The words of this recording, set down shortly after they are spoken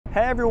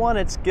Hey everyone,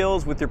 it's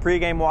Gilz with your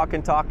pregame walk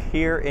and talk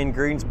here in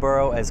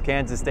Greensboro as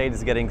Kansas State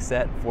is getting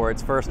set for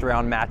its first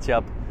round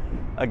matchup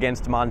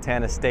against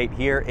Montana State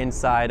here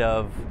inside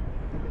of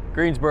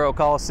Greensboro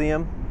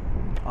Coliseum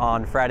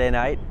on Friday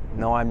night.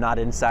 No, I'm not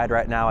inside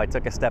right now. I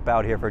took a step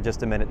out here for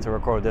just a minute to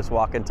record this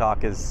walk and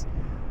talk as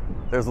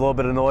there's a little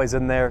bit of noise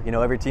in there. You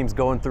know, every team's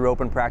going through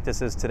open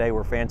practices today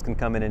where fans can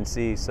come in and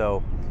see.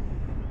 So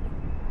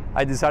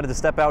I decided to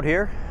step out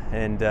here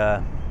and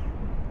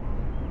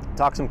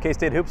talk some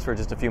K-State hoops for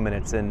just a few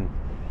minutes, and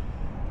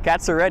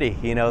Cats are ready.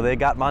 You know, they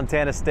got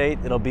Montana State.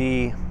 It'll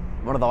be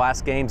one of the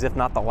last games, if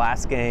not the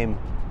last game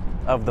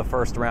of the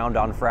first round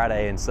on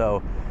Friday, and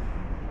so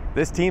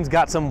this team's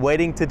got some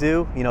waiting to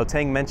do. You know,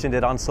 Tang mentioned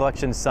it on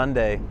Selection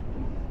Sunday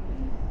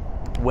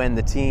when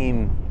the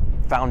team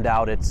found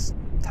out its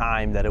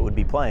time that it would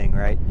be playing,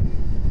 right?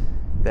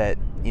 That,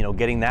 you know,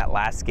 getting that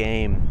last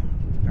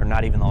game, or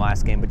not even the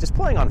last game, but just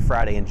playing on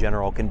Friday in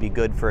general can be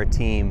good for a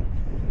team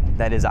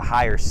that is a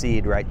higher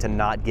seed, right, to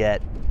not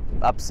get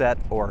upset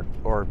or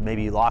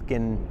maybe lock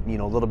in, you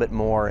know, a little bit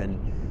more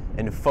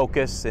and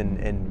focus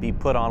and be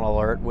put on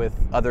alert with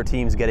other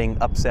teams getting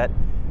upset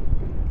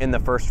in the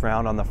first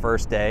round on the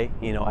first day.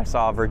 You know, I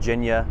saw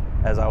Virginia,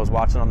 as I was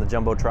watching on the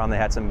Jumbotron, they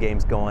had some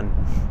games going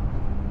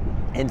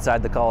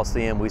inside the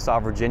Coliseum. We saw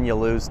Virginia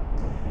lose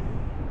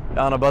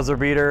on a buzzer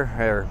beater,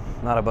 or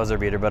not a buzzer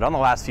beater, but on the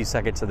last few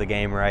seconds of the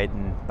game, right?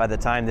 And by the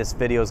time this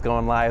video is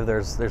going live,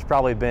 there's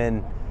probably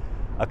been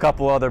a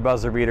couple other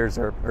buzzer beaters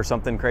or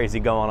something crazy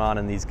going on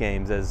in these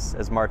games,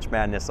 as March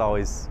Madness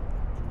always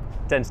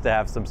tends to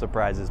have some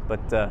surprises.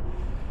 But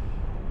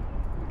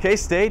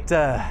K-State,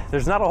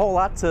 there's not a whole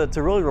lot to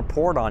really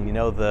report on. You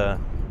know, the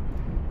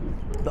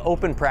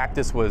open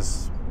practice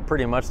was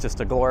pretty much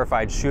just a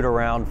glorified shoot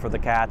around for the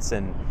Cats,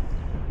 and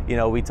you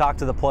know, we talked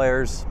to the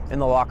players in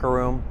the locker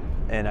room,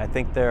 and I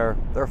think they're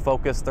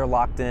focused, they're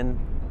locked in.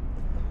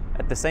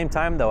 At the same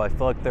time, though, I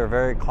feel like they're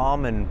very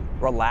calm and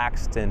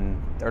relaxed,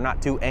 and they're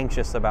not too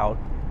anxious about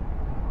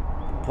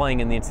playing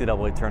in the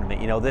NCAA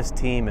tournament. You know, this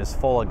team is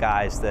full of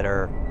guys that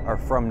are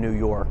from New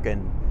York,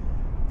 and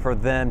for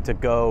them to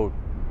go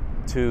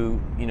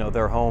to, you know,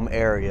 their home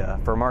area,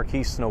 for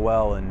Marquise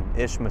Noel and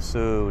Ish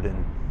Massoud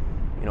and,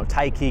 you know,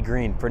 Tyke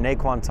Green, for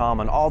Naquan Tom,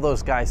 and all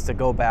those guys to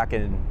go back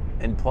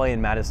and play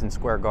in Madison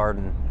Square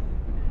Garden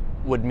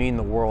would mean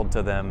the world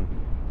to them,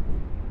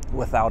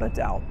 without a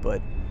doubt.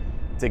 But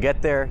to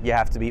get there, you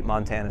have to beat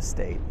Montana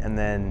State. And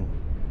then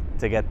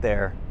to get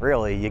there,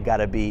 really, you got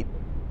to beat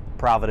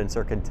Providence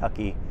or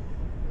Kentucky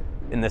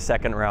in the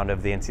second round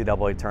of the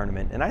NCAA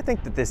tournament. And I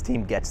think that this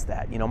team gets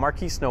that. You know,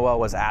 Marquise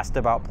Noel was asked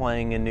about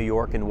playing in New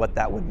York and what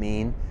that would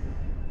mean.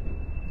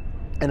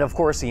 And of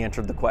course he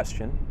answered the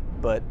question.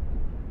 But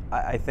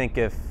I think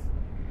if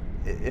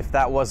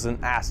that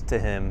wasn't asked to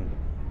him,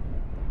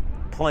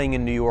 playing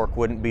in New York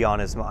wouldn't be on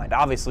his mind.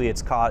 Obviously,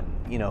 it's caught,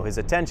 you know, his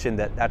attention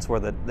that that's where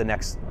the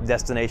next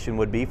destination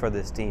would be for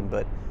this team.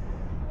 But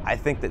I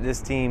think that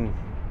this team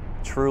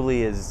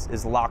truly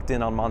is locked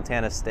in on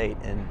Montana State.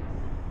 And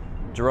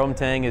Jerome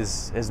Tang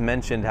has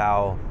mentioned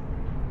how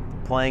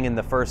playing in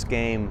the first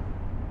game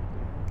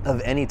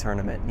of any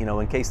tournament, you know,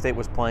 when K-State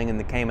was playing in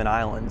the Cayman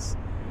Islands,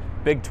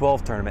 Big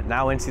 12 tournament,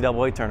 now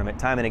NCAA tournament,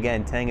 time and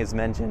again, Tang has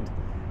mentioned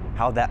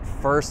how that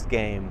first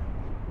game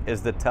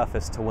is the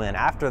toughest to win.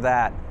 After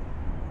that,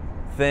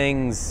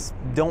 things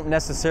don't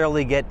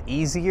necessarily get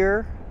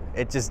easier.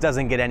 It just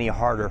doesn't get any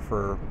harder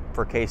for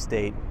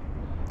K-State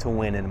to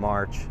win in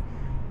March.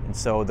 And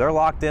so they're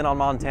locked in on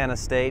Montana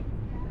State.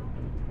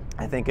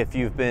 I think if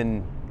you've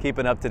been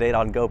keeping up to date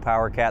on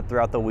GoPowercat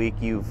throughout the week,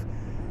 you've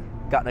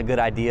gotten a good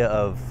idea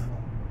of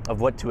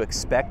what to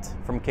expect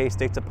from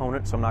K-State's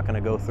opponent. So I'm not going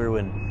to go through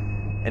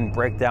and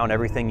break down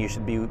everything you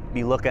should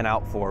be looking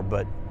out for,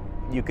 but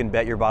you can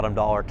bet your bottom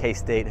dollar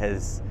K-State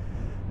has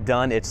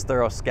done its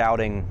thorough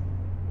scouting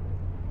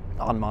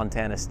on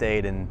Montana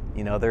State, and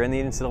you know, they're in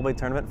the NCAA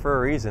tournament for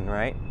a reason,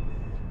 right?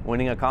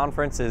 Winning a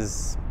conference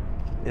is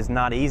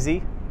not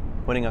easy.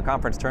 Winning a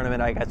conference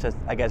tournament, I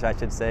guess I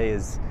should say,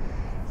 is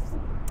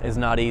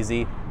not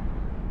easy.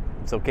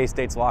 So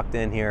K-State's locked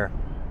in here,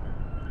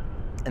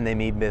 and they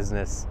mean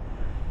business.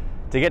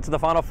 To get to the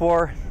Final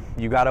Four,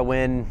 you got to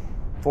win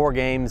 4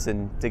 games,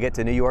 and to get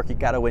to New York, you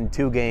got to win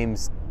 2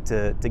 games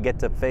to get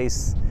to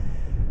face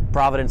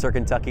Providence or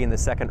Kentucky in the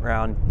second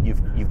round.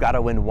 You've got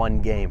to win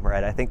 1 game,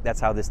 right? I think that's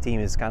how this team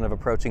is kind of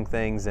approaching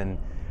things, and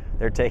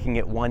they're taking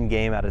it 1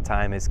 game at a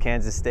time, as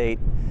Kansas State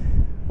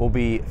will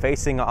be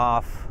facing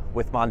off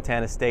with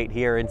Montana State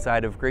here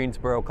inside of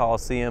Greensboro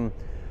Coliseum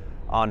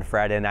on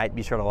Friday night.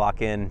 Be sure to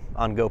lock in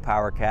on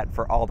GoPowercat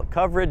for all the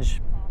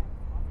coverage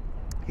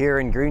here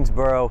in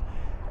Greensboro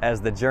as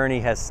the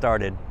journey has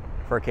started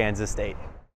for Kansas State.